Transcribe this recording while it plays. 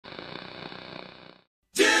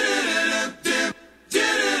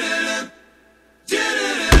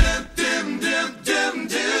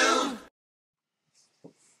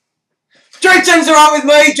all right with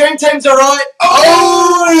me. Dream Team's all right.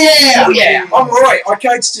 Oh, yeah. Oh, yeah. I'm Roy. I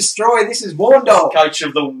coach Destroy. This is Warn Dog. Coach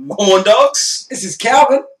of the Warn Dogs. This is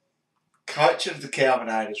Calvin. Coach of the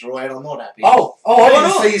Calvinators, Roy, and I'm not happy. I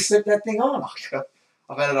didn't see you slip that thing on.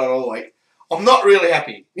 I've had it on all week. I'm not really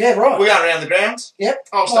happy. Yeah, right. We're going around the grounds. Yep.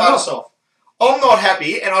 I'll start us off. I'm not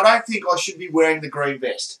happy, and I don't think I should be wearing the green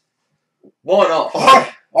vest. Why not?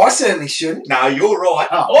 I certainly shouldn't. No, you're right.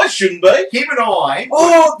 I shouldn't be. Him and I.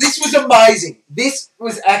 Oh, this was amazing. This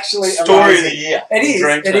was actually Story amazing. of the year. It is.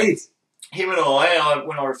 Dream It Team. is. Him and I,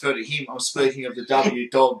 when I refer to him, I'm speaking of the W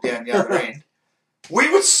dog down the other end. We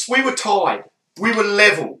were tied. We were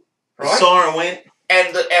level, The right? siren went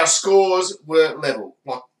And our scores were level,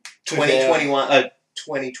 like 2021.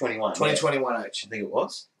 2021 each. I think it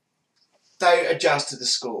was. They adjusted the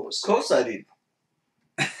scores. Of course they did.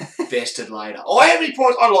 Vested later. How many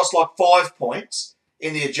points? I lost like 5 points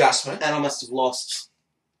in the adjustment. And I must have lost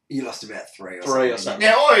You lost about three or something.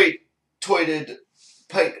 Now, I tweeted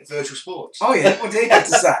Pete at Virtual Sports. Oh, yeah. What did he have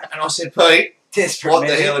to say? And I said, Pete, Desperate what the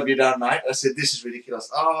measure. hell have you done, mate? I said, this is ridiculous.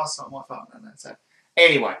 Oh, it's not my fault. No, so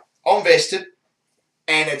anyway, I'm vested,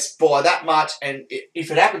 and it's by that much, and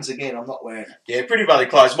if it happens again, I'm not wearing it. Yeah, pretty bloody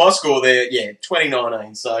close. My score there,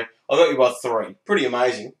 2019. So I got you by 3. Pretty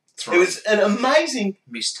amazing. It was an amazing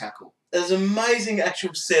Missed tackle. There's an amazing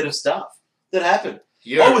actual set of stuff that happened.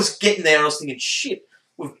 Yeah. I was getting there, I was thinking, shit,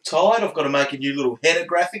 we're tired. I've got to make a new little header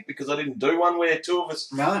graphic because I didn't do one where 2 of us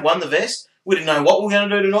won the vest. We didn't know what we were going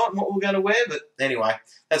to do tonight and what we were going to wear, but anyway,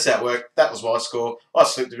 that's how it worked. That was my score. I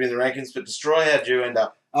slipped a bit in the rankings, but Destroy, how'd you end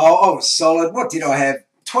up? Oh, I was solid. What did I have?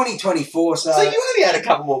 2024, So you only had a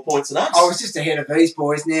couple more points than us. I was just ahead of these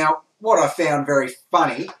boys. Now, what I found very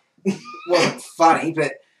funny, wasn't funny,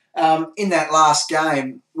 but in that last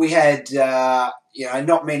game, we had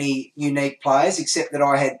not many unique players, except that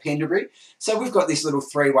I had Penderbury. So we've got this little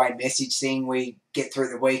 3-way message thing. We get through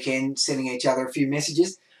the weekend sending each other a few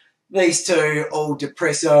messages. These two all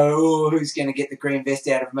depresso, who's going to get the green vest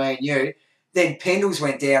out of me and you? Then Pendles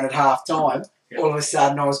went down at half time. Yep. All of a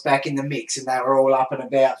sudden, I was back in the mix, and they were all up and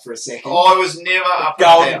about for a second. I was never up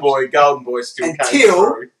Golden and Boy still came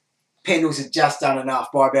Until- through. Pendles had just done enough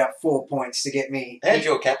by about 4 points to get me. How'd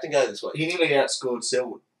your captain go this week? He nearly outscored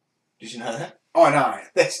Selwood. Did you know that? I know.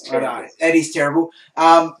 That's I terrible. know. That is terrible.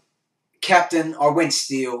 Captain, I went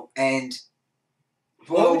steel, and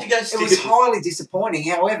Why would you go it was steel? highly disappointing.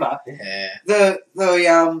 However, Yeah.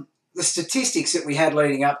 the statistics that we had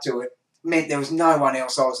leading up to it meant there was no one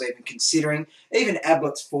else I was even considering. Even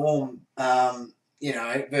Ablett's form,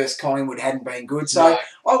 versus Collingwood hadn't been good. So No.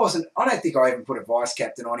 I don't think I even put a vice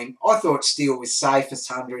captain on him. I thought Steele was safest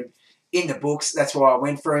 100 in the books. That's why I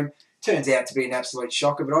went for him. Turns out to be an absolute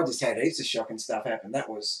shocker, but I just had heaps of shocking stuff happen. That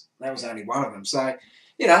was only one of them. So,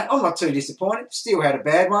 I'm not too disappointed. Steele had a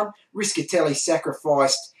bad one. Riscatelli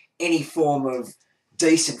sacrificed any form of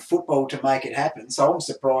decent football to make it happen. So I'm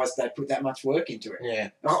surprised they put that much work into it. Yeah.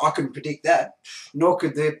 I couldn't predict that. Nor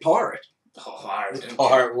could the Pirate. Oh, I don't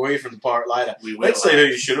Pirate, we'll hear from the Pirate later. We will. Let's see who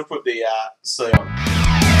you should have put the C on.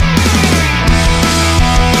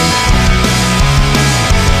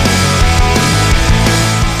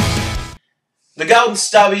 The Golden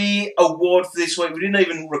Stubby Award for this week, we didn't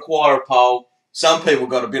even require a poll. Some people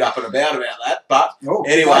got a bit up and about that, but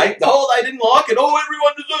anyway, they didn't like it. Oh,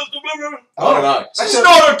 everyone deserves to blah, blah, blah. I don't know. It's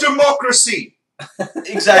not a democracy.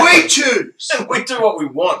 Exactly. We choose. We do what we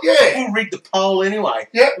want. Yeah. We'll rig the poll anyway.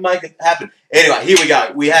 Yep. Make it happen. Anyway, here we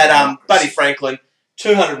go. We had Buddy Franklin,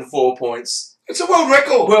 204 points. It's a world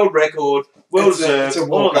record. World record, well It's deserved, a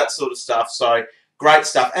all of walkout. that sort of stuff. So, great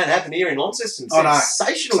stuff. And happened here in Launceston. I know.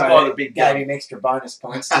 Sensational So by the big gave game. him extra bonus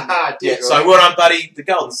points. Didn't he? Yeah, so well done, Buddy. The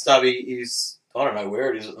Golden Stubby is, I don't know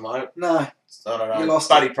where it is at the moment. No. I don't know. You lost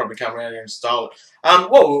Buddy probably come around here and stole it.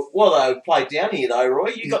 While they played down here, though, Roy,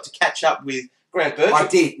 you got to catch up with Grant Birchall. I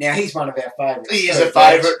did. Now, he's one of our favourites. He is So a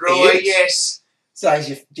favourite, he Roy. is. Yes. So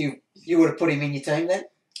you would have put him in your team then?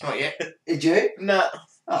 Oh, yeah. Did you? No.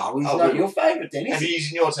 Oh, he's Oh, not we- your favourite then, is Have he? you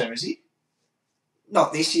used in your team, is he?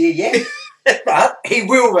 Not this year yet. But he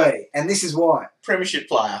will be. And this is why. Premiership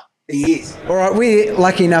player. He is. All right, we're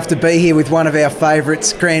lucky enough to be here with one of our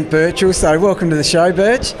favourites, Grant Birchall. So welcome to the show,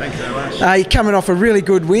 Birch. Thank you very much. You're coming off a really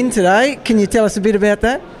good win today. Can you tell us a bit about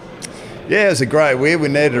that? Yeah, it was a great win. We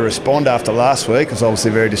needed to respond after last week. It was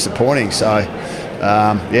obviously very disappointing. So,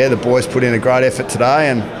 the boys put in a great effort today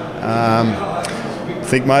and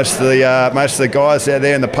think most of the guys out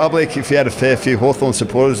there in the public, if you had a fair few Hawthorn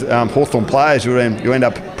supporters, Hawthorn players, you end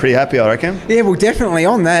up pretty happy, I reckon. Yeah, well, definitely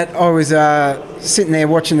on that. I was sitting there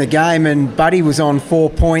watching the game, and Buddy was on 4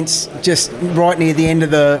 points just right near the end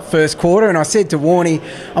of the first quarter, and I said to Warnie,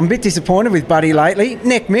 I'm a bit disappointed with Buddy lately.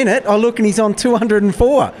 Next minute, I look and he's on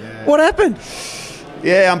 204. Yeah. What happened?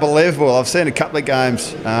 Yeah, unbelievable. I've seen a couple of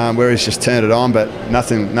games where he's just turned it on, but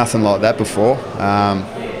nothing like that before.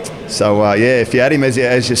 So, if you had him as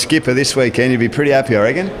your skipper this weekend, you'd be pretty happy, I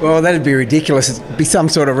reckon. Well, that'd be ridiculous. It'd be some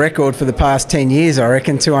sort of record for the past 10 years, I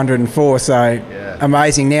reckon, 204. So,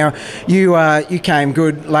 amazing. Now, you came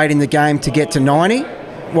good late in the game to get to 90.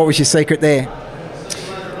 What was your secret there?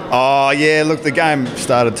 Oh, yeah, look, the game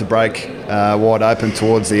started to break wide open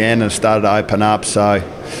towards the end and started to open up. So,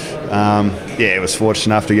 it was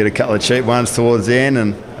fortunate enough to get a couple of cheap ones towards the end,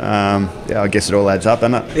 and I guess it all adds up,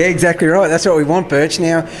 doesn't it? Yeah, exactly right. That's what we want, Birch.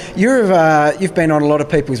 Now, you've been on a lot of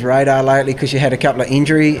people's radar lately because you had a couple of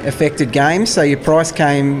injury-affected games, so your price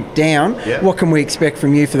came down. Yeah. What can we expect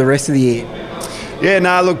from you for the rest of the year? Yeah,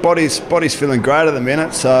 no, look, body's feeling great at the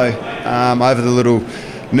minute, so over the little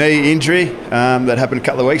knee injury that happened a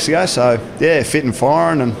couple of weeks ago, so, yeah, fit and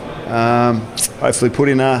firing, and hopefully put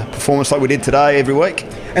in a performance like we did today every week.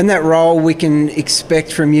 And that role we can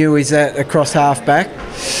expect from you, is that across half-back?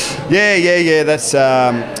 Yeah. That's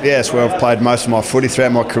where I've played most of my footy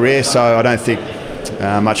throughout my career, so I don't think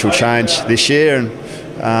much will change this year. And,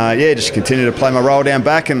 just continue to play my role down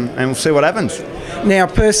back, and we'll see what happens. Now,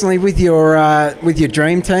 personally, with your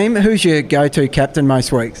dream team, who's your go-to captain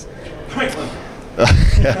most weeks?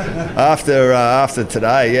 After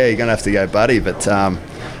today, you're going to have to go Buddy, but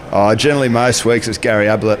generally most weeks it's Gary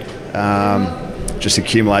Ablett. Just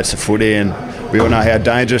accumulates the footy, and we all know how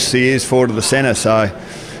dangerous he is forward to the centre, so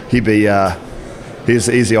he's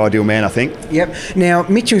the ideal man, I think. Yep. Now,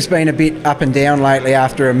 Mitchell's been a bit up and down lately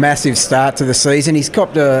after a massive start to the season. He's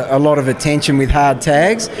copped a lot of attention with hard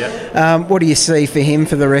tags. Yep. What do you see for him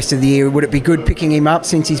for the rest of the year? Would it be good picking him up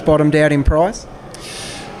since he's bottomed out in price?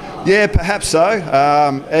 Yeah, perhaps so.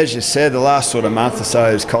 As you said, the last sort of month or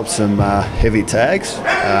so he's copped some heavy tags.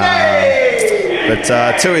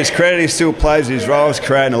 But to his credit, he still plays his roles,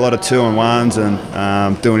 creating a lot of 2-on-1s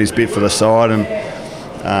and doing his bit for the side,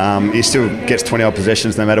 and he still gets 20-odd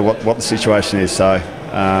possessions no matter what the situation is. So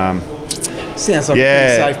sounds like a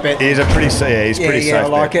pretty safe bet. He's pretty safe. Yeah, I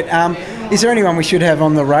like it. Is there anyone we should have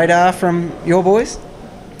on the radar from your boys?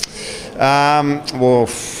 Well,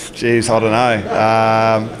 geez, I don't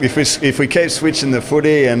know. If we keep switching the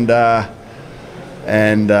footy and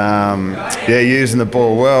using the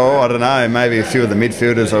ball well, I don't know, maybe a few of the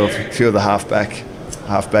midfielders or a few of the halfback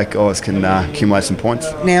guys can accumulate some points.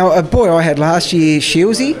 Now, a boy I had last year,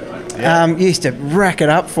 Shieldsy, used to rack it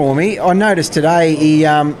up for me. I noticed today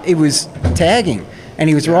he was tagging, and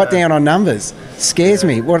he was right down on numbers. Scares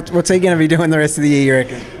me. What's he going to be doing the rest of the year, you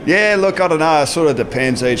reckon? Yeah, look, I don't know. It sort of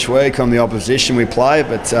depends each week on the opposition we play,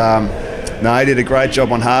 but no, he did a great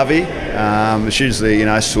job on Harvey. It's usually,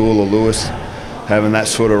 Sewell or Lewis having that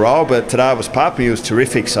sort of role, but today it was Pup, and he was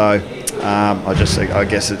terrific, so I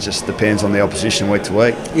guess it just depends on the opposition week to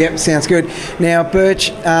week. Yep, sounds good. Now, Birch,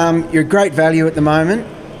 you're a great value at the moment.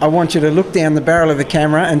 I want you to look down the barrel of the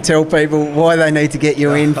camera and tell people why they need to get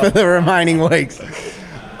you in for the remaining weeks.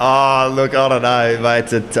 Oh, look, I don't know,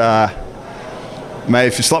 mate. Mate,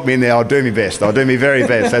 if you slot me in there, I'll do my best. I'll do my very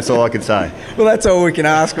best. That's all I can say. Well, that's all we can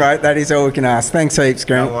ask, mate. That is all we can ask. Thanks heaps,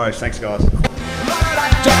 Grant. No worries. Thanks, guys.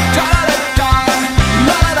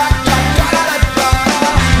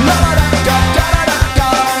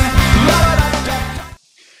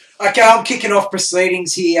 Okay, I'm kicking off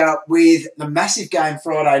proceedings here with the massive game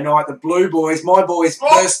Friday night. The Blue Boys, my boys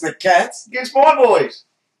versus the Cats. Against my boys.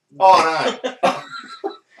 Oh, no.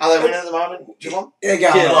 Are they winning at the moment, Geelong? They're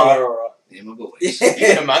going all right. Yeah, my boys. You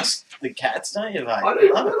get amongst the Cats, don't you, mate? I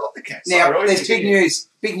do. I like the Cats. Now, there's big news.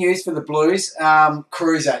 Big news for the Blues.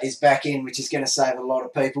 Cruiser is back in, which is going to save a lot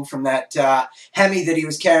of people from that hammy that he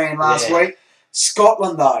was carrying last week.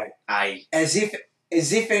 Scotland, though, as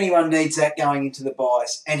if anyone needs that going into the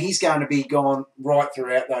buys, and he's going to be gone right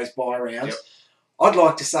throughout those buy rounds. Yep. I'd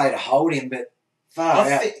like to say to hold him, but far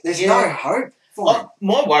out. There's no hope for him.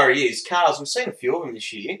 My worry is cars. We've seen a few of them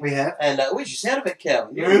this year. We have. And where's your sound effect,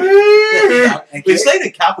 Calvin? We've seen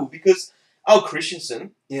a couple because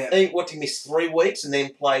Christensen, he missed 3 weeks and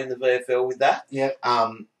then played in the VFL with that. Yeah.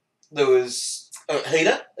 There was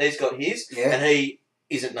Heater. He's got his, and he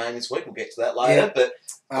isn't named this week. We'll get to that later, but.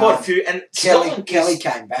 Quite a few, and Kelly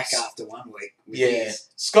came back after 1 week.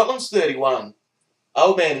 Scotland's 31.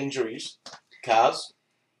 Old man injuries, cars.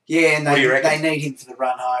 Yeah, and they need him for the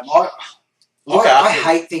run home. look I after him.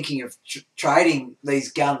 hate thinking of trading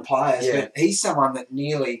these gun players, Yeah. but he's someone that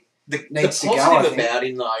nearly The needs to go, I positive think. about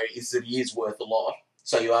him, though, is that he is worth a lot.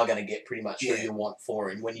 So you are going to get pretty much who Yeah. you want for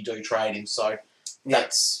him when you do trade him. So Yeah.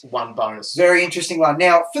 that's one bonus. Very interesting one.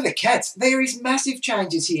 Now, for the Cats, there is massive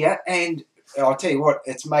changes here, and I'll tell you what,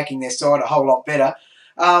 it's making their side a whole lot better.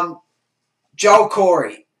 Joel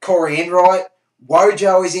Corey Enright,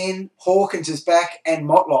 Wojo is in, Hawkins is back, and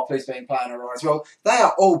Motlop, who's been playing alright as well. They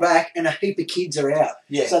are all back, and a heap of kids are out.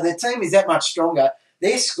 Yeah. So their team is that much stronger.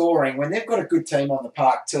 They're scoring when they've got a good team on the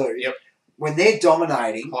park too. Yep. When they're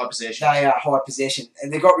dominating, High possession. they are high possession,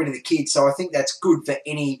 and they got rid of the kids. So I think that's good for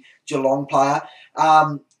any Geelong player,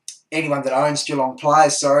 anyone that owns Geelong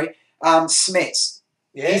players. Sorry, Smets.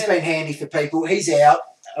 Yeah. He's been handy for people. He's out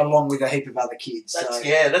along with a heap of other kids. That's, So,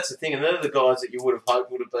 yeah, that's the thing. And they're the guys that you would have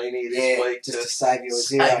hoped would have been here this week just to to save you a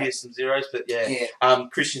zero. save you some zeros. But yeah,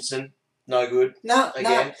 Christensen, no good No,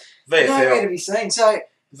 again. nowhere VFL, to be seen. So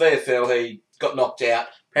VFL, he got knocked out.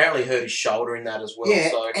 Apparently hurt his shoulder in that as well. yeah,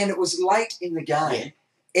 So and it was late in the game.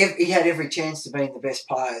 He had every chance to be in the best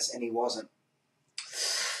players, and he wasn't.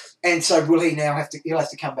 And so will he now have to? He'll have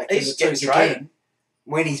to come back to He's the twos getting traded. again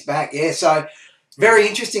when he's back. Yeah, so very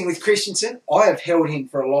interesting with Christensen. I have held him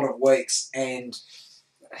for a lot of weeks, and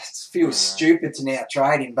it feels stupid to now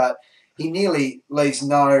trade him, but he nearly leaves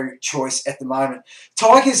no choice at the moment.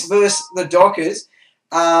 Tigers versus the Dockers.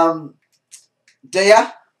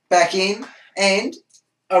 Dia back in, and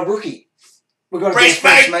a rookie. We've got a bit of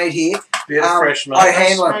fresh meat here. bit of fresh mate.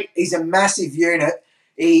 O'Hanlon, he's a massive unit.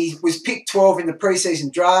 He was picked 12 in the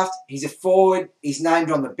preseason draft. He's a forward. He's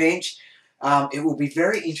named on the bench. It will be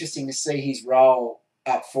very interesting to see his role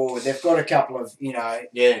up forward. They've got a couple of,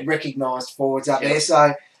 recognised forwards up there.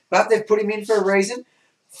 So, but they've put him in for a reason.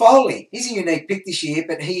 Foley, he's a unique pick this year,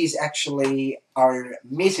 but he is actually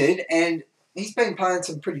omitted, and he's been playing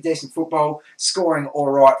some pretty decent football, scoring all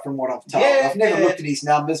right from what I've told. I've never looked at his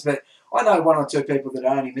numbers, but I know one or two people that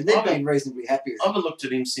own him, and they've been reasonably happy with I him. haven't looked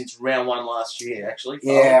at him since round one last year, actually.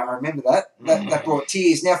 Yeah, I remember that. That brought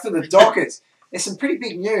tears. Now, for the Dockers, there's some pretty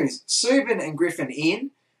big news. Subin and Griffin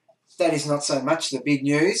in. That is not so much the big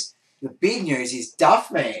news. The big news is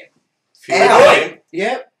Duffman. Few have got him.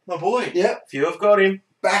 Yep. My boy. Yep. Few have got him.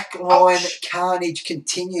 Backline carnage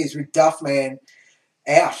continues with Duffman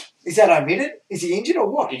out. Is that omitted? Is he injured or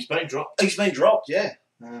what? He's been dropped. He's been dropped. Yeah.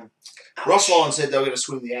 Ross Lyon said they were going to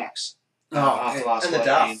swing the axe after last and the week,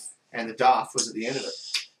 duff. and the duff was at the end of it.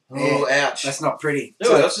 Oh, ouch. That's not pretty.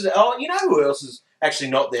 Who else is? Oh, you know who else is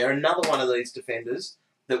actually not there? Another one of these defenders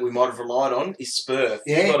that we might have relied on is Spur.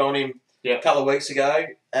 Yeah. We got on him a couple of weeks ago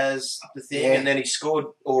as the thing, and then he scored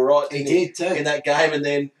all right. He did too. In that game, and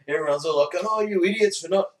then everyone's all like, "Oh, you idiots for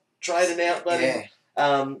not trading out bloody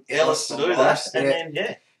Ellis to do that." And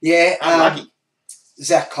then unlucky.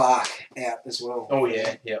 Zach Clark out as well. Oh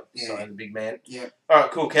yeah. So the big man. Yeah. All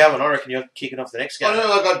right, cool, Calvin. I reckon you're kicking off the next game. I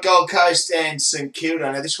know I got Gold Coast and St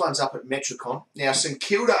Kilda. Now this one's up at Metricon. Now St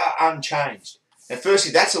Kilda are unchanged. Now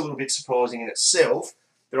firstly, that's a little bit surprising in itself.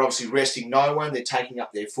 They're obviously resting no one. They're taking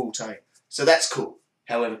up their full team. So that's cool.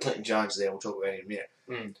 However, Clinton Jones is there. We'll talk about it in a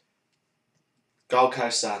minute. Gold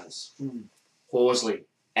Coast Suns. Horsley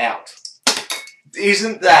out.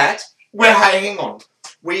 Isn't that... We're hanging on.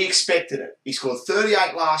 We expected it. He scored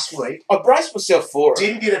 38 last week. I braced myself for it.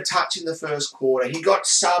 Didn't get a touch in the first quarter. He got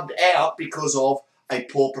subbed out because of a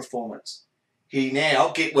poor performance. He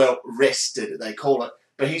now rested, they call it,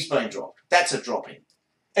 but he's been dropped. That's a dropping.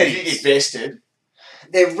 And if you get vested...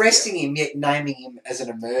 They're resting him, yet naming him as an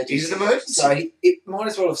emergency. He's an emergency. So it might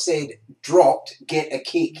as well have said, dropped, get a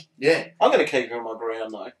kick. Yeah. I'm going to keep him on my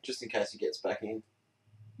ground, though, just in case he gets back in.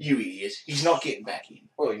 You idiot. He's not getting back in.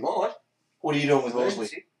 Well, he might. What are you doing with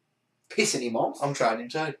Horsley? Pissing him off. I'm trading him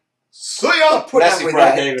too. See ya! Massive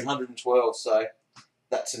break even, 112, so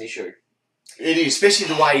that's an issue. It is, especially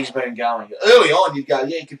the way he's been going. Early on, you'd go,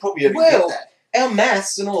 you could probably even get that. Our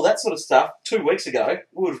maths and all that sort of stuff 2 weeks ago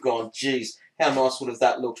would have gone, geez, how nice would have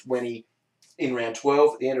that looked when he, in round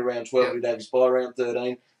 12, at the end of round 12, he'd have his bye round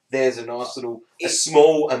 13. There's a nice little, a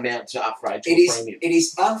small amount to upgrade to a premium. It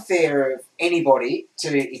is unfair of anybody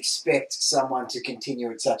to expect someone to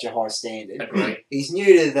continue at such a high standard. Agree. He's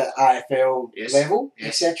new to the AFL level,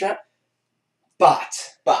 etc. But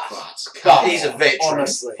he's a veteran.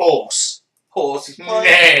 Honestly. Horse. He's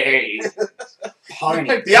playing.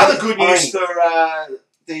 Pony. The other good news for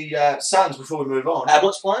the Suns before we move on.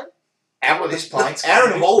 Ablett's playing? Ablett is playing.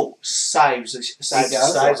 Aaron Hall saves a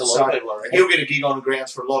lot of people, I reckon. He'll get a gig on the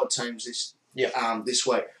grounds for a lot of teams this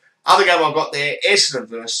week. Other game I've got there, Essendon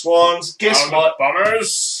versus Swans. Guess what?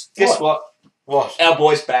 Bombers. Guess what? What? Our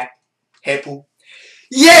boy's back. Heppel.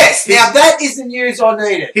 Yes! Now that is the news I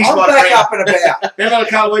needed. He's I'm my back friend. up and about. Remember a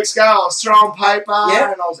couple of weeks ago, I was throwing paper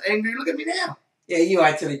Yeah. and I was angry. Look at me now. Yeah, you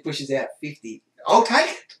wait till he pushes out 50. I'll take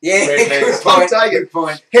it. Yeah, Red good man. point. I'll take Good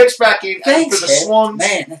point. Heads back in. And Thanks, for the Kev. Swans.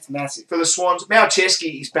 Man, that's massive. For the Swans,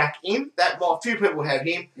 Malcheski is back in. A few people have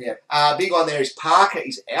him. Yeah. Big one there is Parker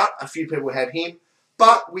is out. A few people have him.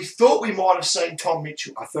 But we thought we might have seen Tom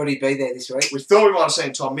Mitchell. I thought he'd be there this week. We thought we might have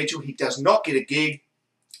seen Tom Mitchell. He does not get a gig,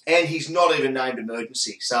 and he's not even named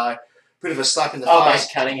emergency. So, bit of a slap in the Oh, face.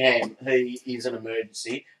 mate, Cunningham, he is an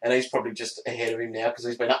emergency, and he's probably just ahead of him now because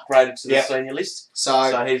he's been upgraded to the Yep. senior list. So,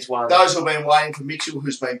 So he's one those who've been waiting for Mitchell,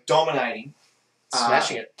 who's been dominating,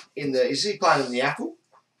 smashing it. is he playing in the Apple?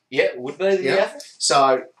 Yeah, would be the Yeah. Apple.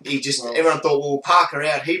 So everyone thought, well, Parker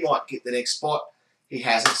out, he might get the next spot. He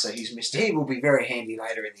hasn't, so he's missed it. He will be very handy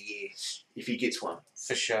later in the year. If he gets one.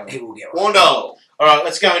 For sure. He will get one. Wando. All right,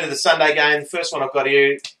 let's go into the Sunday game. The first one I've got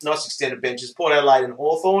here, nice extended benches, Port Adelaide and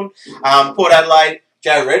Hawthorn. Port Adelaide,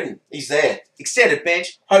 Joe Redden, he's there. Extended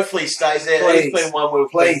bench, hopefully he stays there. Please. He's been one where we've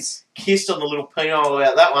Please. been kissed on the little penile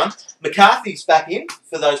about that one. McCarthy's back in,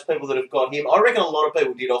 for those people that have got him. I reckon a lot of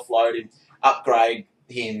people did offload him, upgrade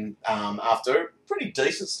him after a pretty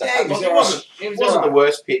decent start. Yeah, he was It alright. wasn't the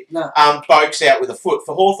worst pick. No. Boak's out with a foot.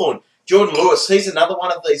 For Hawthorn, Jordan Lewis, he's another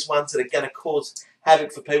one of these ones that are going to cause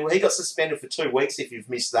havoc for people. He got suspended for 2 weeks if you've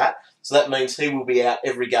missed that. So that means he will be out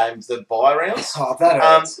every game of the bye rounds. Oh, that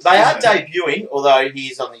hurts. They are debuting, although he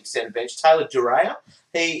is on the extended bench. Taylor Durea,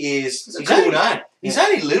 It's a cool name. He's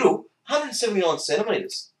only little, 179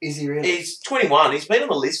 centimetres. Is he really? He's 21. He's been on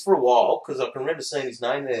the list for a while because I can remember seeing his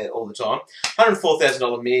name there all the time.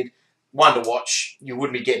 $104,000 mid. One to watch. You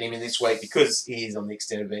wouldn't be getting him in this week because he is on the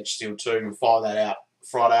extended bench still too. We'll find that out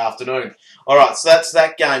Friday afternoon. All right, so that's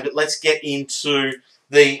that game. But let's get into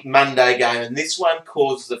the Monday game. And this one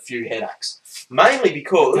causes a few headaches. Mainly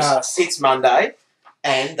because it's Monday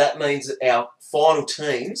and that means that our final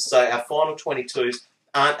teams, so our final 22s,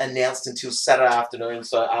 aren't announced until Saturday afternoon,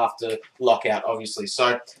 so after lockout, obviously.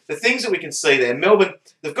 So the things that we can see there, Melbourne,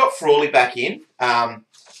 they've got Frawley back in,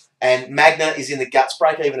 and Magna is in the guts,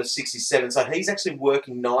 break even of 67, so he's actually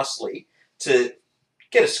working nicely to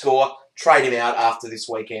get a score, trade him out after this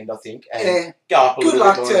weekend, I think, and go up a Good little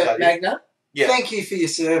luck bit more. to Magna. Yeah. Thank you for your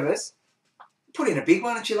service. Put in a big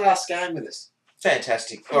one at your last game with us.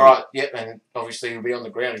 Fantastic. All right, yep, and obviously he'll be on the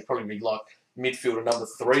ground. He'll probably be like midfielder number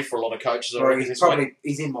 3 for a lot of coaches. I reckon this week.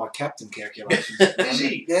 He's in my captain calculations. Is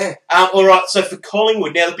he? Yeah. All right, so for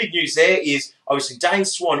Collingwood, now the big news there is obviously Dane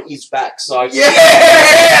Swan is back. So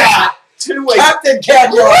Yeah! 2 weeks, Captain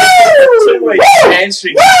calculations. 2 weeks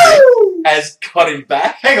hamstring has got him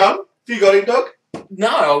back. Hang on. Have you got him, Doug?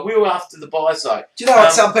 No, I will after the bye zone. Do you know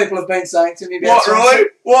what some people have been saying to me about What, Swansea? Roy?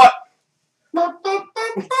 What?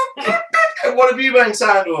 What have you been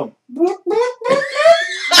saying to him?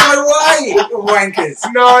 No way, wankers.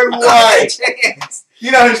 No way. Chance.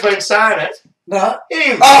 You know who's been saying it? No.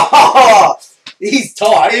 Him. Oh, he's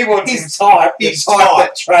tight. He wants He's tight. He's The type tight.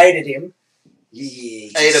 that traded him. Yeah.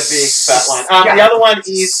 Eat a big fat one. The other one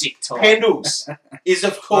is Sick time. Pendles is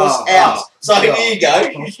of course Oh, out. oh, So God. here you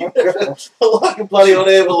go. Like a bloody hot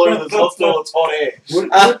air balloon that's lost all its hot air.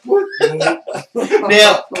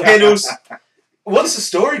 Now, Pendles, what's the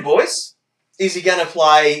story, boys? Is he going to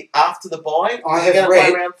play after the bye? I Is he have gonna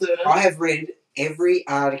play read- round 13? I have read every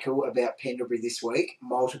article about Pendlebury this week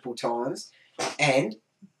multiple times, and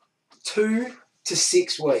 2 to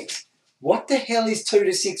 6 weeks. What the hell is 2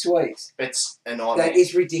 to 6 weeks? It's a nightmare. That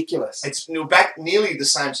is ridiculous. It's back nearly the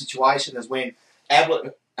same situation as when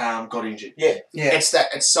Ablett got injured. Yeah. Yeah.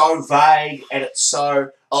 It's so vague and it's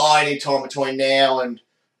so any time between now and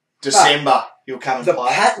December you'll come and The play.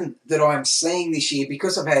 pattern that I'm seeing this year,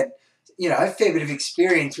 because I've had, a fair bit of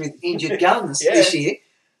experience with injured guns Yeah. this year.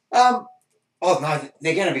 No,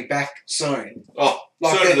 they're going to be back soon. Oh,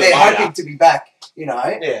 Like sooner than they're later. hoping to be back.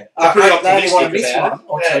 Yeah. They're pretty They only want to optimistic miss about one it.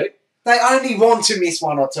 or Yeah. two. They only want to miss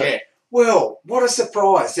one or two. Yeah. Well, what a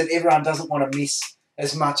surprise that everyone doesn't want to miss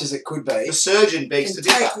as much as it could be. The surgeon begs And to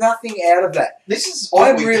differ. take nothing out of that. This is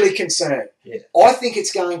I'm really concerned. Yeah. I think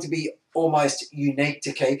it's going to be almost unique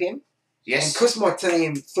to keep him. And Yes. because my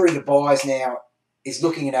team, through the buys now, is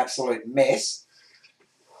looking an absolute mess,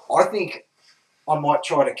 I think I might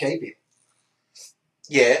try to keep him.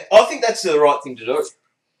 Yeah, I think that's the right thing to do.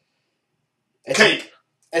 Keep.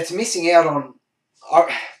 It's missing out on...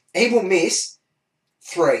 he will miss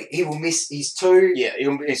 3. He will miss his 2. Yeah,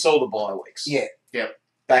 it's all the bye weeks. Yeah.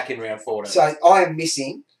 Back in round 14. So I am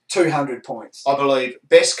missing 200 points. I believe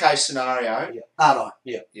best case scenario. Aren't I?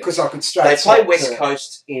 Yeah. Because I could straight They play swap West to-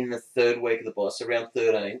 Coast in the 3rd week of the bye, so round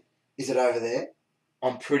 13. Is it over there?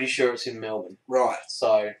 I'm pretty sure it's in Melbourne. Right.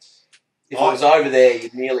 So, If it was over there,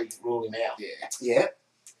 you'd nearly rule him out. Yeah.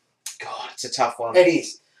 God, it's a tough one. It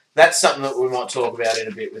is. That's something that we might talk about in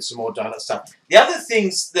a bit with some more donut stuff. The other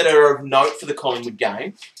things that are of note for the Collingwood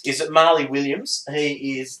game is that Marley Williams,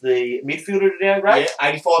 he is the midfielder today, right? Yeah,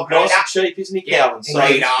 85 Nice grand. and cheap, isn't he, Calvin? So,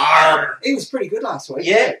 He was pretty good last week.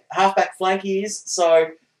 yeah, halfback flank he is. So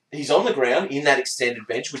he's on the ground in that extended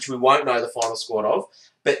bench, which we won't know the final squad of.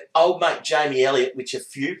 But old mate Jamie Elliott, which a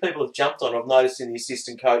few people have jumped on, I've noticed in the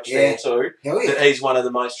assistant coach there too, Hell yeah. that he's one of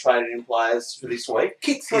the most traded in players for this week.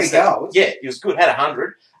 Kicked 3 goals. Yeah, he was good, had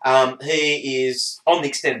 100. He is on the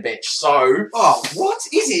extended bench, so Oh, what?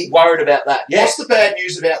 Is he? worried about that. Yeah. What's the bad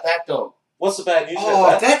news about that, dog? What's the bad news Oh,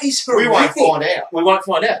 about that? that is We horrific. won't find out. We won't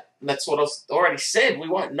find out. And that's what I've already said. We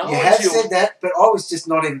won't know You have until... said that, but I was just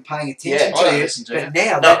not even paying attention Yeah, I to don't you. listen to But you.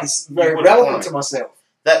 now No, that is very you wouldn't relevant know. to myself.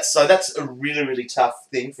 That's a really, really tough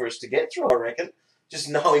thing for us to get through, I reckon. Just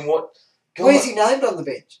knowing what... God. Where's he named on the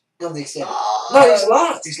bench? On the extent? Ah, No, he's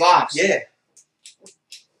last. He's last. Yeah.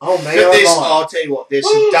 Oh, But me, oh, I'll tell you what, there's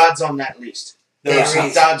some duds on that list. There There's is.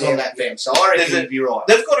 some duds on that bench. So I reckon There's you'd be right.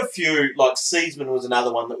 They've got a few, like Seedsman was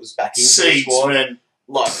another one that was back into the squad. Seedsman.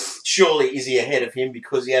 Like, surely is he ahead of him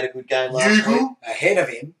because he had a good game last week? Ugle. ahead of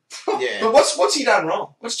him. Yeah. But what's he done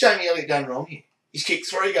wrong? What's Jamie Elliott done wrong here? He's kicked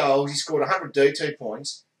 3 goals. He scored 100 D2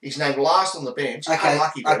 points. He's named last on the bench. Okay,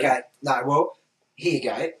 Unlucky, buddy. okay. No, well, here you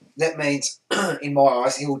go. That means, in my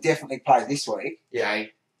eyes, he will definitely play this week. Yeah.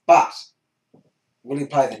 But will he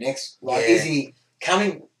play the next? Like, Yeah. is he?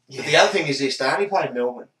 Coming... But the other thing is this, they only play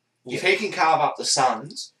Melbourne. If he can carve up the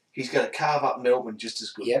Suns, he's going to carve up Melbourne just as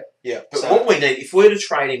good. Yep. Yeah, but So- what we need, if we're to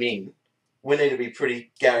trade him in, we need to be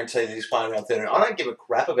pretty guaranteed that he's playing around 30. I don't give a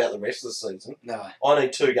crap about the rest of the season. No. I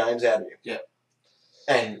need 2 games out of him. Yeah.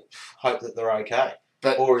 And hope that they're okay.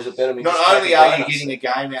 But or is it better me Not just only taking are you donuts? getting a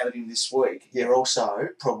game out of him this week, you're also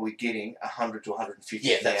probably getting 100 to 150.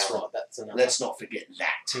 Yeah, that's now. right. That's enough. Let's not forget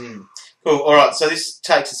that. Cool. All right, so this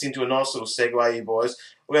takes us into a nice little segue here, boys.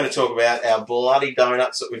 We're going to talk about our bloody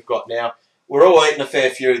donuts that we've got now. We're all eating a fair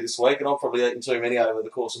few this week, and I've probably eaten too many over the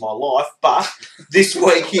course of my life. But this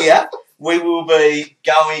week here, we will be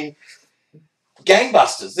going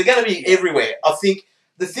gangbusters. They're going to be everywhere. I think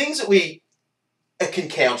the things that we can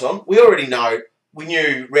count on, we already know. We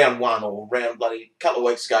knew round 1 or round bloody couple of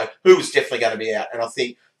weeks ago who was definitely going to be out. And I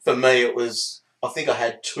think for me it was, I think I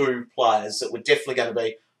had 2 players that were definitely going to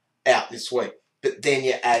be out this week. But then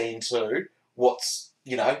you add into what's,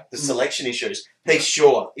 the selection issues. Heath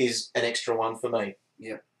Shaw is an extra one for me.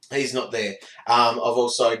 Yeah. He's not there. I've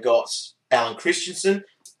also got Alan Christensen,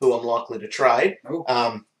 who I'm likely to trade.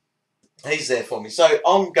 Oh. He's there for me. So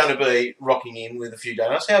I'm going to be rocking in with a few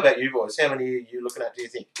donuts. How about you boys? How many are you looking at, do you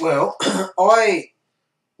think? Well, I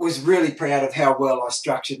was really proud of how well I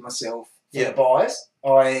structured myself for the buys.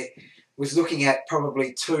 I was looking at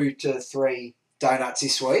probably 2 to 3 donuts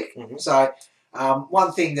this week. Mm-hmm. So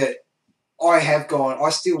one thing that I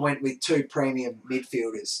still went with 2 premium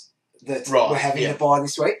midfielders that were having to buy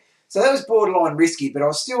this week. So that was borderline risky, but I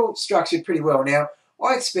was still structured pretty well. Now,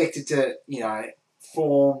 I expected to,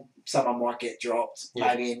 form, someone might get dropped,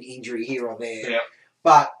 maybe an injury here or there. Yeah.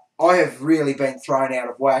 But I have really been thrown out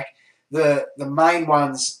of whack. The main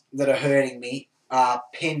ones that are hurting me are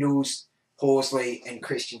Pendles, Horsley and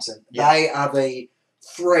Christensen. Yeah. They are the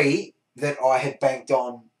 3 that I had banked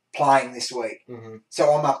on playing this week. Mm-hmm.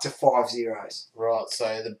 So I'm up to 5 zeros. Right,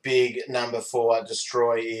 so the big number for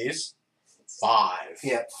destroy is 5.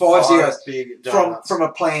 Yeah, 5 zeros Big donuts. from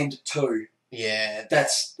a planned 2. Yeah,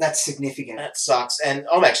 That's significant. that sucks. And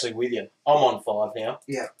I'm actually with you. I'm on 5 now.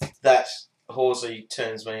 Yeah. That Horsley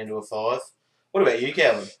turns me into a 5. What about you,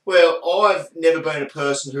 Calvin? Well, I've never been a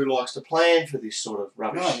person who likes to plan for this sort of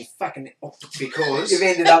rubbish. No, you fucking... Because You've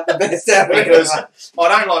ended up the best out of because it. I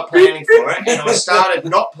don't like planning for it, and I started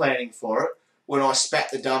not planning for it when I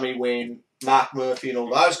spat the dummy when Mark Murphy and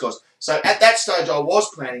all those guys. So at that stage I was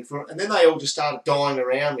planning for it, and then they all just started dying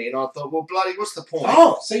around me, and I thought, well, bloody, what's the point?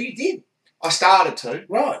 Oh, so you did. I started to.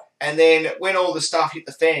 Right. And then when all the stuff hit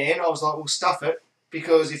the fan, I was like, well, stuff it,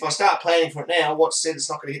 because if I start planning for it now, what's said it's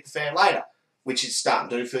not going to hit the fan later, which it's starting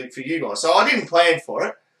to do for you guys. So I didn't plan for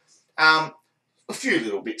it. A few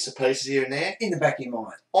little bits and pieces here and there. In the back of your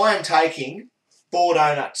mind. I am taking 4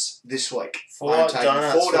 donuts this week. 4 I'm taking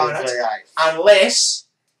donuts. 4 donuts, unless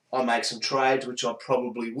I make some trades, which I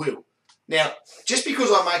probably will. Now, just because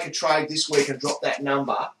I make a trade this week and drop that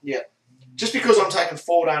number, just because I'm taking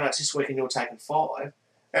 4 donuts this week and you're taking 5,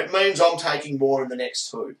 it means I'm taking more in the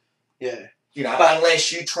next 2. Yeah. But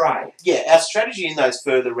unless you trade. Yeah, our strategy in those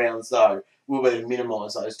further rounds, though, will be to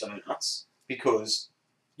minimise those donuts because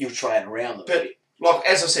you'll trade around them. But, like,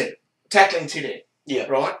 as I said, tackling Tiddy, yeah.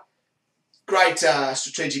 right?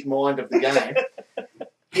 strategic mind of the game.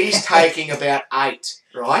 He's taking about 8,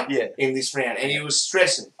 right? Yeah. In this round, and he was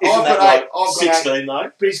stressing. Isn't that got 8. like 16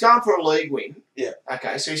 though? But he's going for a league win. Yeah.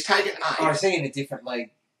 Okay, so he's taken 8 Oh, is he in a different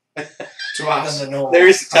league to us. than the normal? There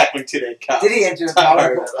is a tackling to their car. Did he enter I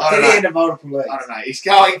multiple? don't Did know. he enter multiple leagues? I don't know. He's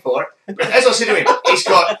going for it. But as I said to him, he's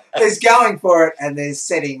got There's going for it, and there's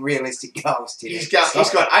setting realistic goals. To he's got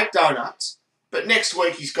 8 donuts. But next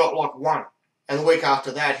week he's got like 1, and the week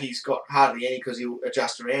after that he's got hardly any because he'll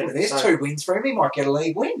adjust around. Well, it. there's So- 2 wins for him. He might get a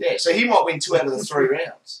league win. Yeah, so he might win 2 out of the 3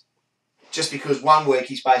 rounds, just because 1 week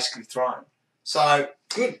he's basically thrown. So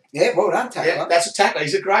Good. Yeah, well done, Tackler. yeah, that's a tackler.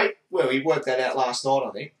 He's a great. Well, he worked that out last night,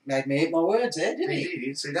 I think. Made me eat my words there, didn't he? He did.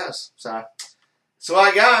 Yes, he does. So how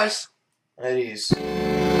it goes. It is.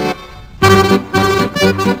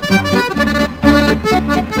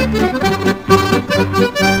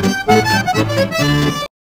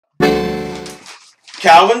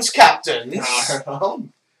 Calvin's captain.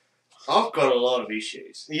 I've got a lot of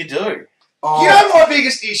issues. You do. Oh, You know my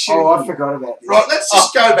biggest issue. I forgot about this. Right, let's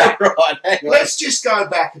just go back. Right. hang on. Let's just go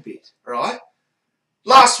back a bit. Right.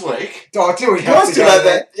 Last week. Oh, do we You guys have to still go have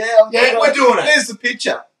there? that? Yeah, Yeah, we're doing it. There's the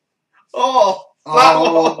picture. Oh.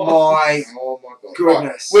 Oh, my Oh my god.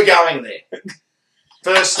 goodness. Right, we're going there.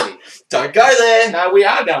 Firstly, Don't go there. no, we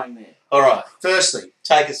are going there. All right. Firstly,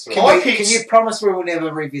 Take us through. I Can picked- you promise we will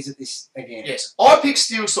never revisit this again? yes, I picked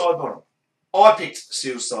Steel Sidebottom. I picked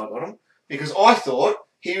Steel Sidebottom because I thought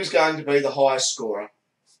he was going to be the highest scorer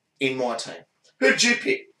in my team. Who did you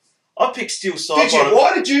pick? I picked Steel Did you? Sidebottom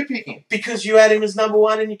Why did you pick him? because you had him as number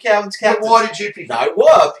 1 in your Calvin's But captain. why did you pick him? No,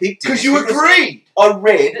 why I picked him? Because is you agreed. I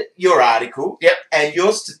read your article. Yep. And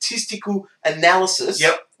your statistical analysis.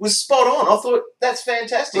 Yep. Was spot on. I thought that's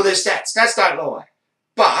fantastic. Well, there's stats. Stats don't lie.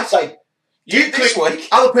 But They you this clicked week.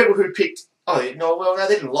 other people who picked. Oh no, well no,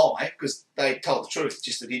 they didn't lie because they told the truth.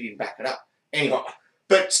 Just that he didn't back it up. Anyway,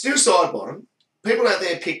 but Still Sidebottom, people out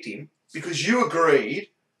there picked him because you agreed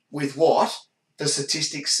with what the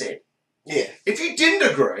statistics said. Yeah, If you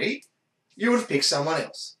didn't agree, you would have picked someone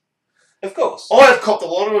else. of course. I have copped a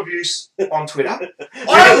lot of abuse on Twitter. I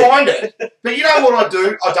don't mind it, but you know what I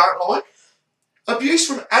do? I don't like abuse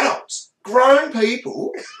from adults, grown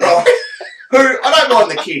people, right? Who I don't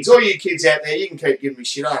mind the kids. All you kids out there, you can keep giving me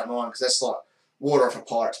shit. I don't mind because that's like water off a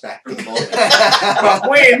pirate's back. Couldn't bother me. But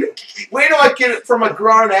when I get it from a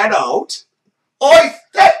grown adult,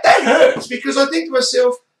 that hurts because I think to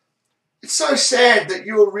myself, it's so sad that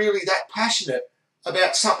you're really that passionate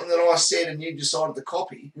about something that I said and you decided to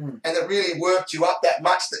copy, and that really worked you up that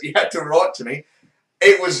much that you had to write to me.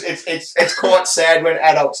 It's quite sad when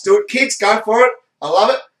adults do it. Kids, go for it. I love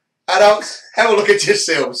it. Adults, have a look at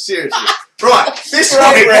yourselves. Seriously. Right, this week.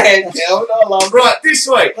 I love Right, this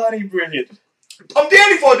week. bloody brilliant. I'm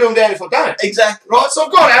down if I do, I'm down if I don't. Exactly. Right, so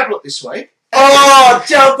I've got Ablett this week. Oh,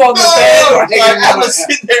 jump on the bandwagon. I'm gonna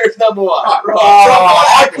sit there as number 1. Right, Oh,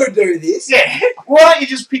 right. I could do this. Yeah. Why don't you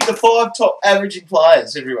just pick the 5 top averaging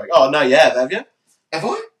players every week? Oh no, you have you? Have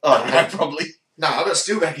I? Oh no, probably. No, I've got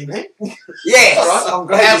Still back in there. Yes. All right. I'm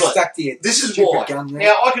glad you Ablett. stuck to your This is stupid why. gun there.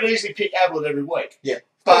 Now, I could easily pick Ablett every week. Yeah.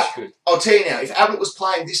 But That's good. I'll tell you now, if Ablett was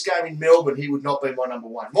playing this game in Melbourne, he would not be my number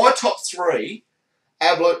 1. My top 3,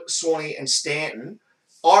 Ablett, Swanee and Stanton,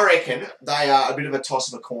 I reckon they are a bit of a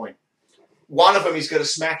toss of a coin. One of them is going to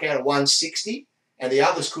smack out a 160 and the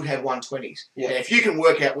others could have 120s. Yeah. And if you can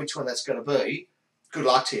work out which one that's going to be, good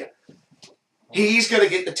luck to you. He's going to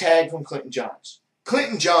get the tag from Clinton Jones.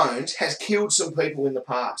 Clinton Jones has killed some people in the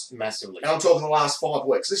past. Massively. And I'm talking the last 5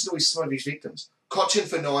 weeks. Listen to some of his victims. Cochin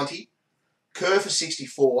for 90, Kerr for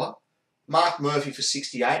 64, Mark Murphy for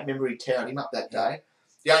 68. Remember he towed him up that day.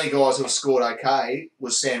 The only guys who have scored okay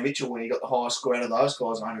was Sam Mitchell when he got the highest score out of those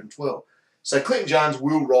guys, 112. So Clinton Jones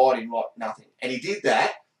will ride him like nothing. And he did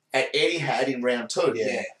that at Etihad in round 2.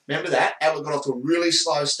 Yeah. Remember that? Ablett got off to a really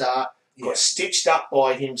slow start, got stitched up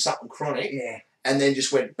by him, something chronic, Yeah. and then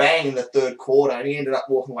just went bang in the third quarter, and he ended up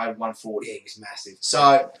walking away with 140. Yeah, he was massive.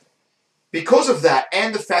 So, because of that,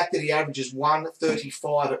 and the fact that he averages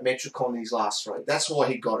 135 at Metricon these last 3, that's why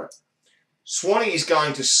he got it. Swanee is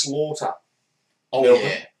going to slaughter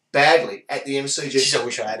Melbourne badly at the MCG. Jeez, I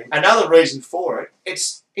wish I had him. Another reason for it,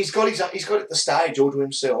 he's got it the stage all to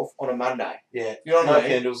himself on a Monday. Yeah. You know No what I mean?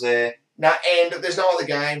 Kendall's there. No, and there's no other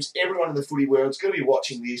games. Everyone in the footy world's going to be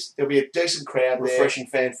watching this. There'll be a decent crowd there. Refreshing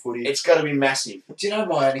fan footy. It's going to be massive. Do you know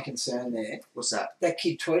my only concern there? What's that? That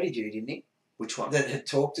kid tweeted you, didn't he? Which one? That had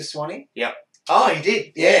talked to Swanee? Oh, he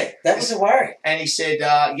did. Yeah. That was a worry. And he said,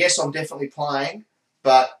 yes, I'm definitely playing,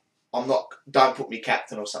 but don't put me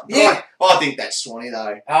captain or something. Yeah. I think that's Swanee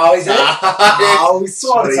though. Oh, is it? Oh,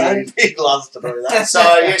 Swan's Swanee. He loves to do that. So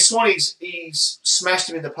yeah, he's smashed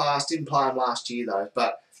him in the past. Didn't play him last year though,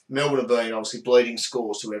 but Melbourne have been obviously bleeding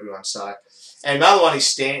scores to everyone. So, and another one is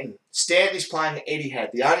Stanton. Stanton is playing at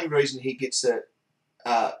Etihad. The only reason he gets a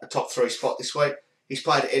top 3 spot this week, he's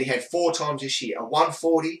played at Etihad 4 times this year: a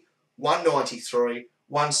 140, 193,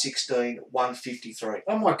 116, 153.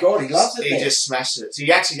 Oh my God, he loves it. He just smashes it. So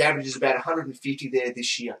he actually averages about 150 there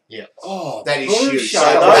this year. Yeah. Oh, that is blue huge.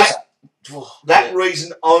 show. So that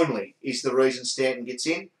reason only is the reason Stanton gets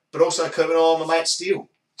in. But also keep an eye on my mate Steele.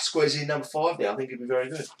 Squeeze in number 5 now. I think he'd be very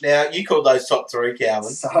good. Now, you called those top 3, Calvin.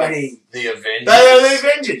 Sorry. The Avengers. They are the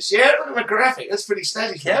Avengers. Yeah, look at my graphic. That's pretty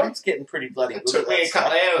snazzy. Calvin's getting pretty bloody It good. took at me that a couple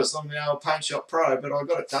stuff. of hours on the old Paint Shop Pro, but I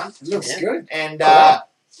got it done. It looks Yeah. good. And wow.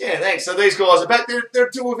 yeah, thanks. So these guys are back. They're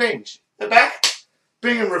to revenge. They're back.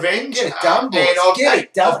 Bringing revenge. Get it done, boys. And Get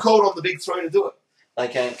it done. I've called on the big 3 to do it.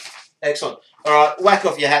 Okay, excellent. All right, whack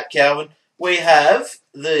off your hat, Calvin. We have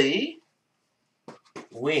the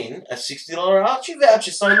win a $60 Archie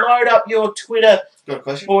voucher. So load up your Twitter, Got a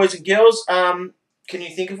question? boys and girls. Can you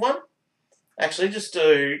think of one? Actually, just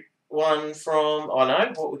do one from. I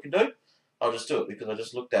know what we can do. I'll just do it because I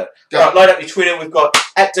just looked at it. Go. All right, load up your Twitter. We've got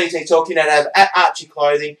at DT Talking, at Archie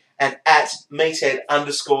Clothing, and at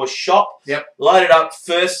Meathead_shop. Yep. Load it up.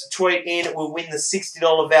 First tweet in will win the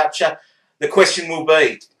 $60 voucher. The question will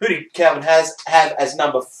be, who did Calvin have as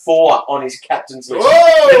number 4 on his captain's list?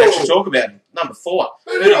 Whoa! We didn't actually talk about him. Number 4.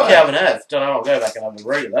 Who Who did did I Calvin have? Don't know. I'll go back and have a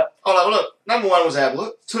read of that. I'll have a look. Number 1 was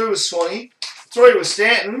Ablett. 2 was Swanee. 3 was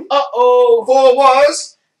Stanton. Uh-oh. 4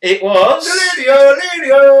 was... It was...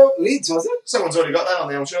 Lidio. Lids, was it? Someone's already got that on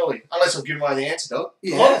there, surely. Unless I've given away the answer, dog.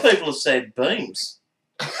 A lot of people have said Beams.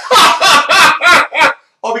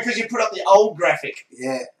 Oh, because you put up the old graphic.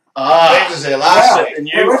 Yeah. Ah. Beams is there last Wow. week. And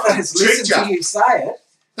you... Whoever has listened Tricked to you say it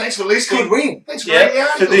Thanks for could listening. win. Thanks for reading the Yeah,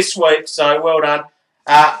 for article. this week. So well done.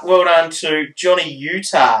 Well done to Johnny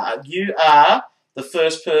Utah. You are the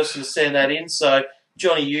first person to send that in. So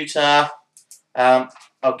Johnny Utah,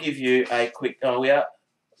 I'll give you a quick.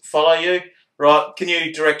 Follow you. Right? Can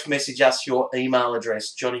you direct message us your email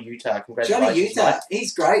address, Johnny Utah? Congratulations, Johnny Utah, mate.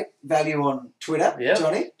 he's great value on Twitter. Yeah.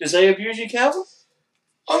 Johnny. Does he abuse you, Calvin?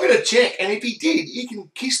 I'm going to check, and if he did, you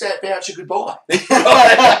can kiss that voucher goodbye.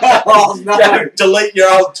 Oh no! Go delete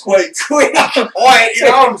your old tweets. Quick!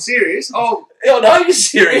 I'm serious. Oh, Oh no, you're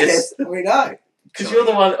serious. Yes, we know. Because you're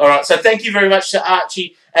the one. All right. So thank you very much to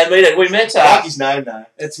Archie and Meathead. We met. I like his name, though.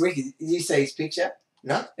 It's wicked. Did you see his picture?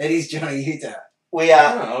 No. It is Johnny Utah. We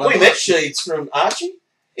Oh, we met Sheeds from Archie.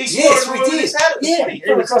 He Yes, scored we a did. his hat at the Yeah, footy. from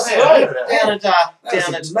He was across the down road. at That was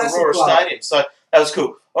down a at massive Aurora blow. Stadium. So that was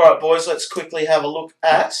cool. All right, boys, let's quickly have a look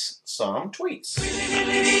at some tweets.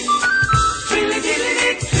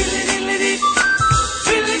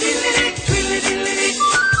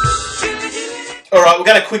 All right, we're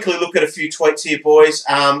going to quickly look at a few tweets here, boys.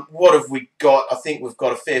 What have we got? I think we've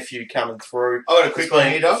got a fair few coming through. I got a quick one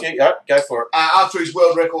here, Doc. Go for it. After his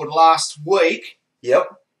world record last week,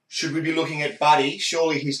 Yep. should we be looking at Buddy?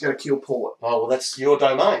 Surely he's going to kill Port. Oh, well, that's your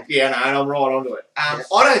domain. Yeah, no, and I'm right onto it. I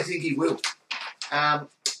don't think he will. I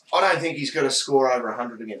don't think he's going to score over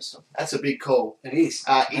 100 against them. That's a big call. It is.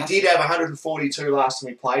 He did have 142 last time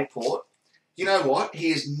he played Port. You know what?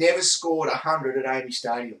 He has never scored 100 at Amy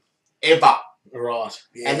Stadium. Ever. Right.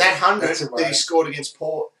 Yeah, And that 100 that's a that he worry. scored against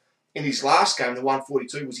Port in his last game, the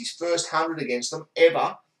 142, was his first 100 against them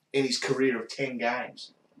ever in his career of 10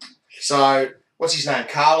 games. So, what's his name?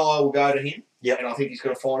 Carlisle will go to him. Yep. And I think he's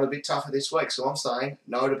going to find it a bit tougher this week. So I'm saying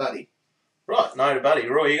no to Buddy. Right, no, buddy.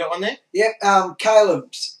 Roy, you got one there? Yep.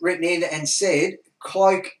 Caleb's written in and said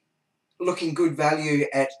Cloak looking good value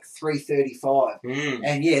at $3.35.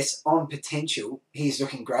 And yes, on potential, he's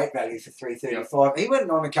looking great value for $3.35. He went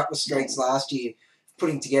on a couple of streaks last year,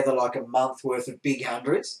 putting together like a month worth of big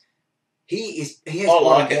hundreds. He has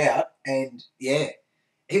bottomed out, and yeah,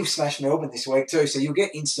 he'll smash Melbourne this week too. So you'll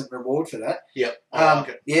get instant reward for that. Yep. I like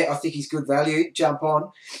it. Yeah, I think he's good value. Jump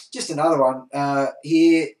on. Just another one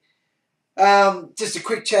here. Just a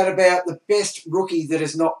quick chat about the best rookie that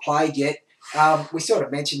has not played yet. We sort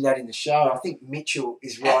of mentioned that in the show. I think Mitchell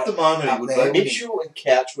is right. At the moment, up he would there. be. Mitchell and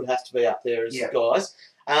Couch would have to be up there as Yeah. the guys.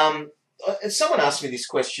 Someone asked me this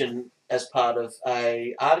question as part of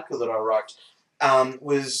a article that I wrote.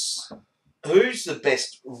 Was who's the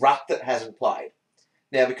best ruck that hasn't played?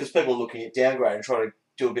 Now, because people are looking at downgrade and trying to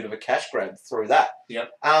do a bit of a cash grab through that.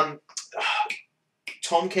 Yep.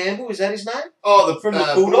 Tom Campbell, is that his name? Oh, From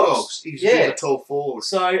the Bulldogs? He's Yeah. a tall forward.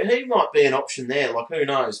 So he might be an option there. Like, who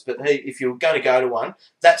knows? But if you're going to go to one,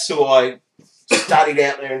 that's who I studied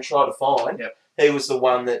out there and tried to find. Yep. he was the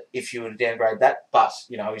one that if you were to downgrade that, but,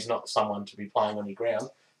 you know, he's not someone to be playing on your ground.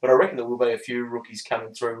 But I reckon there will be a few rookies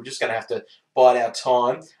coming through. We're just going to have to bide our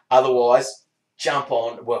time. Otherwise, jump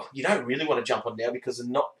on. Well, you don't really want to jump on now because they're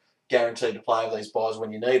not guaranteed to play with these buys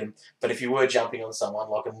when you need them. But if you were jumping on someone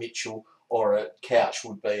like a Mitchell or a Couch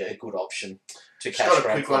would be a good option to cash grab. Got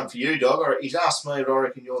a quick one for you, Dog. He's asked me, but I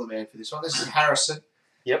reckon you're the man for this one. This is Harrison.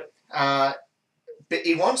 Yep. But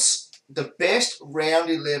he wants the best round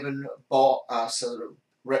 11 buy,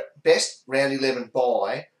 best round 11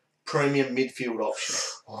 buy premium midfield option.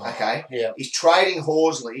 Okay. Yeah. He's trading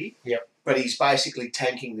Horsley. Yep. But he's basically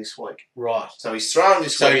tanking this week. Right. So he's throwing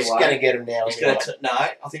this So week he's away. going to get him now. He's anyway. going to no.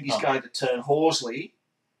 I think he's going to turn Horsley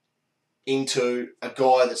into a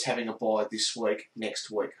guy that's having a buy this week,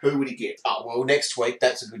 next week. Who would he get? Oh, well, next week,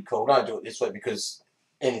 that's a good call. Don't do it this week because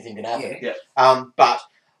anything can happen. Yeah. But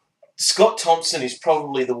Scott Thompson is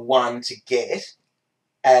probably the one to get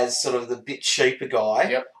as sort of the bit cheaper guy.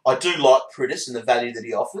 Yep. I do like Pritis and the value that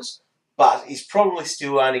he offers, but he's probably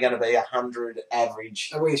still only going to be 100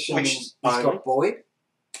 average. Are we assuming Which he's only- got Boyd?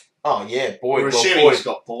 Oh, yeah, Boyd. We're Well, assuming Boyd. he's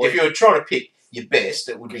got Boyd. If you were trying to pick your best,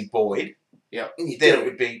 it would be Boyd. And you Then do. it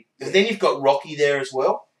would be. Then you've got Rocky there as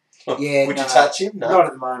well. Yeah, Would no, you touch him? No. Not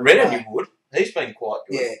at the moment. Redden no. you would. He's been quite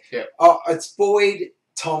good. Yeah. Yeah. Oh, it's Boyd,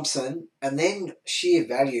 Thompson, and then sheer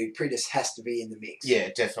value. Pritis has to be in the mix. Yeah,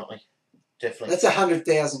 definitely. Definitely. That's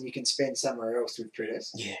 100,000 you can spend somewhere else with Pritis.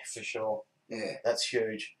 Yeah, for sure. Yeah. That's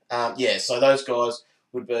huge. Yeah, so those guys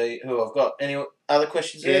would be who I've got. Any other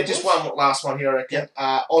questions Yeah, there? just boys? one last one here, I reckon.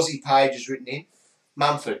 Aussie Page has written in.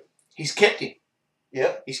 Mumford. He's kept him.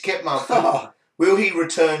 Yeah. He's kept Mumford. Oh, Will he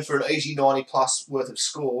return for an easy 90 plus worth of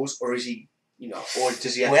scores, or is he, or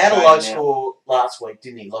does he have We to had a trade low now? score last week,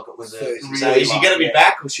 didn't he? Like it was a Thirty. really So is he low, going to be yeah.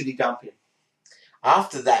 back, or should he dump him?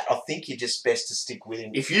 After that, I think you're just best to stick with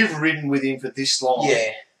him. If you've ridden with him for this long,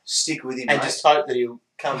 Yeah, stick with him, and mate. just hope that he'll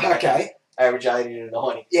come back and okay. average 80 to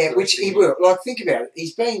 90. Yeah, for which the he rest of the will. Like, think about it.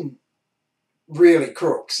 He's been really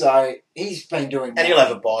crook, so he's been doing And he'll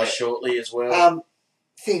have a well. buy shortly as well.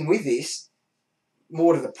 Thing with this,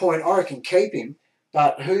 more to the point, I reckon keep him,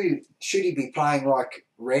 but who should he be playing like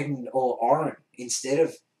Redden or Oren instead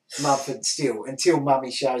of Mumford still until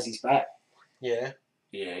Mummy shows his back? Yeah.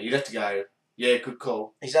 Yeah, you'd have to go. Yeah, good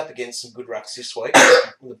call. He's up against some good rucks this week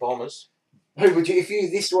with the Bombers. Who would you, if you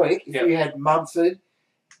this week, if Yep. you had Mumford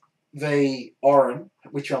v Oren,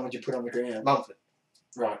 which one would you put on the ground? Mumford.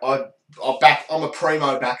 Right. I'm a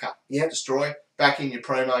primo backer. Yep. Destroy. Back in your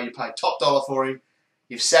primo. You pay top dollar for him.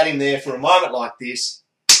 You've sat him there for a moment like this.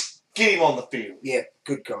 Get him on the field. Yeah,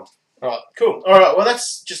 good call. All right, cool. All right, well,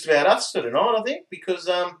 that's just about us for tonight, I think, because,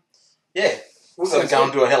 yeah, we've got to go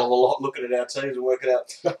and do a hell of a lot looking at our teams and working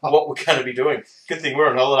out what we're going to be doing. Good thing we're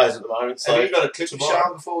on holidays at the moment. So, Have you got a clip to tomorrow.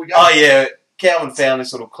 show before we go? Oh, yeah, Calvin found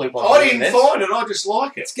this little clip on I the didn't internet. find it. I just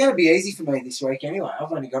like it. It's going to be easy for me this week anyway.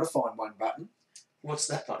 I've only got to find one button. What's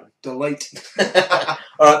that button? Delete.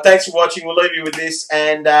 All right, thanks for watching. We'll leave you with this.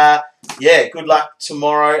 And, yeah, good luck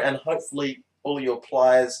tomorrow. And hopefully all of your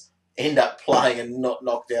players end up playing and not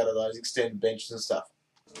knocked out of those extended benches and stuff.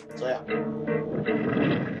 So, yeah.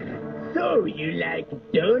 So you like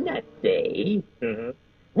donuts, eh?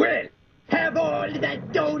 Well, have all the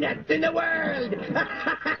donuts in the world!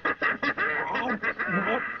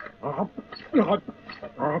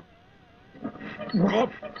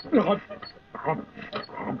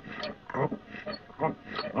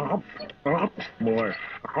 More.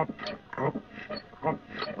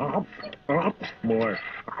 More.